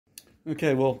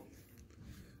Okay, well,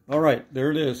 all right,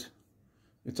 there it is.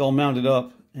 It's all mounted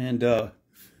up, and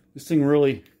this thing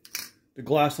really, the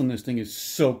glass on this thing is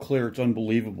so clear, it's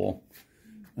unbelievable.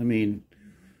 I mean,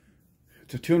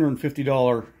 it's a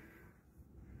 $250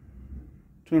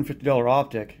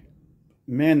 optic.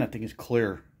 Man, that thing is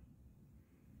clear.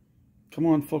 Come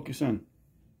on, focus in.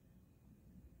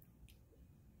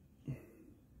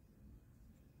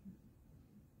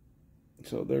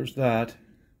 So there's that.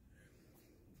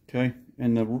 Okay,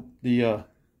 and the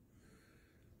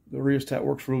rheostat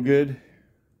works real good.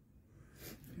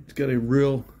 It's got a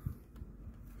real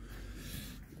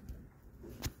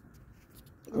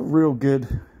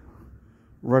good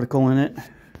reticle in it.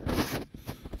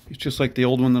 It's just like the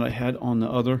old one that I had on the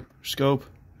other scope.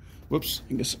 Whoops,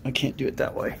 I guess I can't do it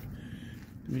that way.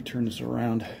 Let me turn this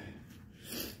around.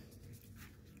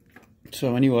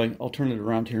 So anyway, I'll turn it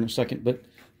around here in a second, but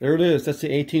there it is. That's the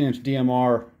 18-inch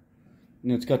DMR,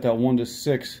 and it's got that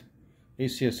 1:6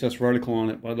 acss reticle on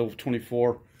it by the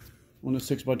 24,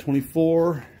 1:6 by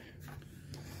 24.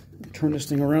 Turn this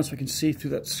thing around so I can see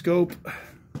through that scope.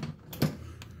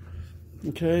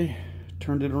 Okay,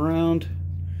 turned it around.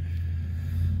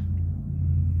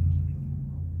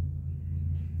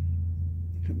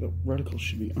 The reticle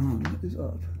should be on. What is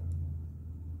up?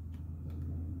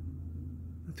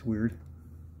 That's weird.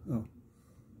 Oh,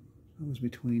 that was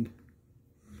between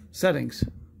settings.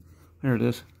 There it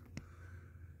is.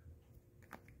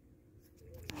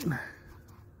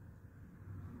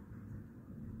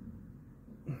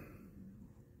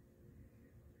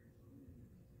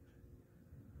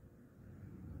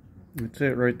 That's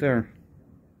it right there.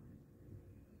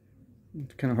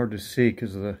 It's kind of hard to see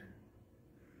because of the...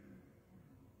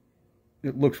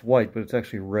 It looks white, but it's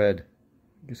actually red.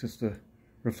 I guess it's the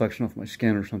reflection off my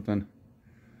skin or something.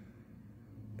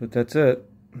 But that's it.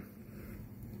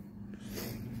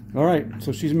 Alright,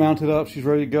 so she's mounted up. She's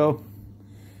ready to go.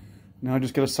 Now I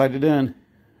just got to sight it in.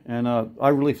 And eye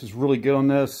relief is really good on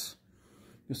this.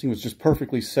 This thing was just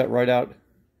perfectly set right out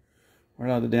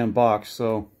of the damn box.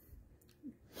 So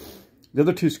the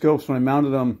other two scopes, when I mounted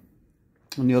them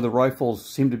on the other rifles,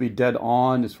 seemed to be dead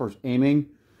on as far as aiming.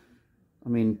 I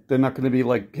mean, they're not going to be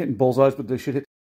like hitting bullseyes, but they should hit